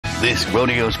This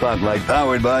Rodeo Spotlight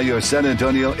powered by your San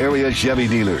Antonio area Chevy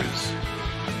dealers.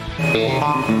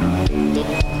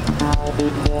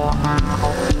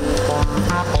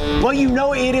 Well, you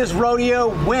know it is rodeo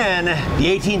when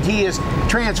the AT&T is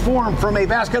transformed from a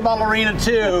basketball arena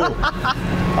to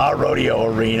a rodeo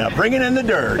arena, bringing in the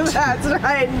dirt. That's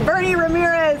right. Bernie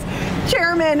Ramirez,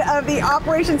 chairman of the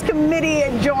operations committee,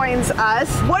 joins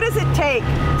us. What does it take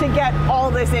to get all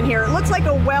this in here? It looks like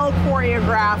a well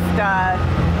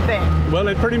choreographed thing. Well,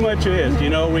 it pretty much is. You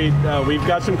know, we've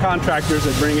got some contractors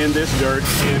that bring in this dirt,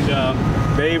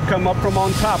 and they've come up from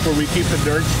on top where we keep the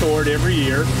dirt stored every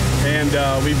year. And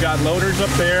we've got loaders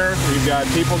up there, we've got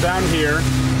people down here.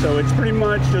 So it's pretty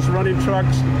much just running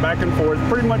trucks back and forth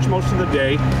pretty much most of the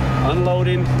day,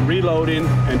 unloading, reloading,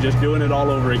 and just doing it all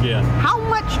over again. How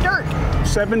much dirt?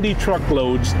 70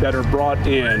 truckloads that are brought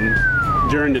in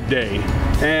during the day.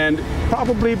 And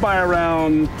probably by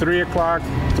around 3 o'clock,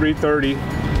 3:30,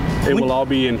 it will all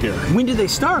be in here. When did they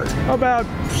start? About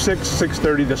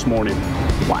 6:30 this morning.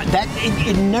 Wow,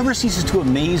 it never ceases to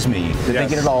amaze me that they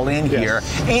get it all in here.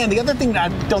 And the other thing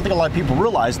that I don't think a lot of people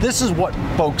realize, this is what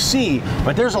folks see,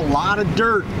 but there's a lot of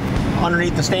dirt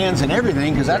underneath the stands and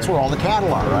everything, because that's where all the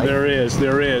cattle are, right? There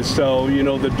is. So, you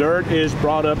know, the dirt is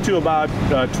brought up to about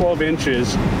 12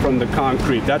 inches from the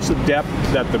concrete. That's the depth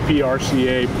that the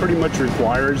PRCA pretty much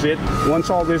requires it.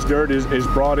 Once all this dirt is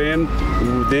brought in,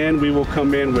 then we will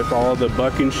come in with all the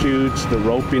bucking chutes, the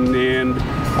roping end,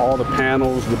 all the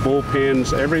panels, the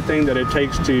bullpens, everything that it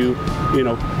takes to, you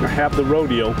know, have the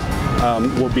rodeo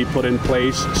will be put in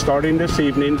place starting this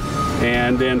evening,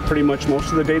 and then pretty much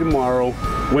most of the day tomorrow.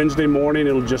 Wednesday morning,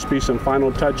 it'll just be some final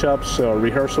touch-ups.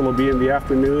 Rehearsal will be in the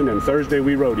afternoon, and Thursday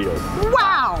we rodeo.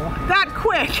 Wow, that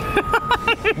quick.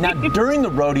 Now, during the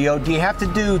rodeo, do you have to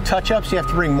do touch-ups? You have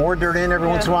to bring more dirt in every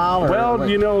once in a while? Or well,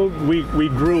 you know, we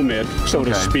groom it, so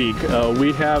to speak.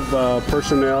 We have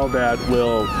personnel that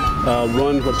will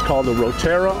run what's called a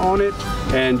rotera on it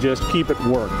and just keep it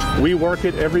worked. We work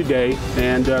it every day,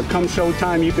 and come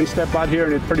showtime, you can step out here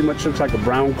and it pretty much looks like a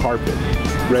brown carpet.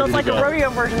 So it's like a rodeo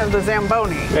version of the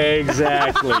Zamboni.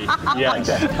 Exactly, yes.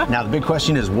 Now, the big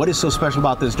question is, what is so special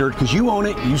about this dirt? Because you own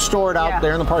it, you store it out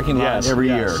there in the parking lot every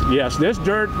year. Yes, this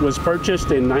dirt was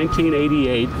purchased in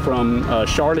 1988 from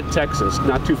Charlotte, Texas,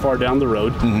 not too far down the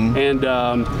road. And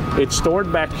it's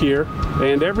stored back here,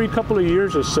 and every couple of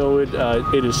years or so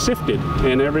it is sifted,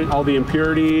 and all the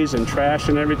impurities and trash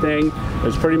and everything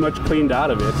is pretty much cleaned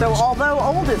out of it. So although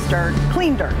old is dirt,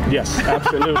 clean dirt. Yes,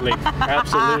 absolutely,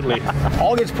 absolutely.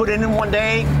 All gets put in one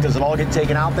day. Does it all get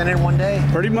taken out then in one day?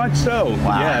 Pretty much so.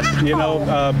 Wow. Yes. You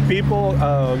know, people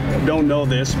don't know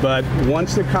this, but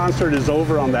once the concert is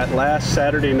over on that last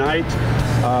Saturday night,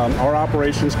 our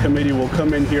operations committee will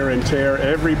come in here and tear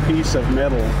every piece of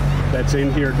metal that's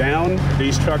in here down.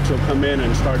 These trucks will come in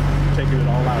and start taking it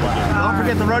all out again. Don't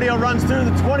forget, the rodeo runs through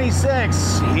the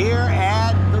 26th here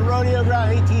at the Rodeo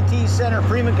Ground, AT&T Center,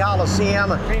 Freeman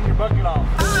Coliseum. Clean your bucket off.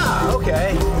 Ah,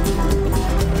 okay.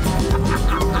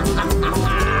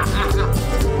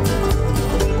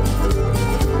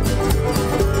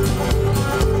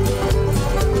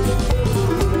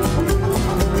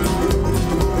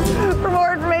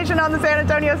 On the San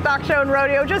Antonio Stock Show and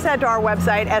Rodeo, just head to our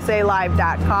website,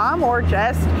 salive.com, or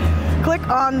just click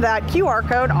on that QR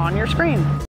code on your screen.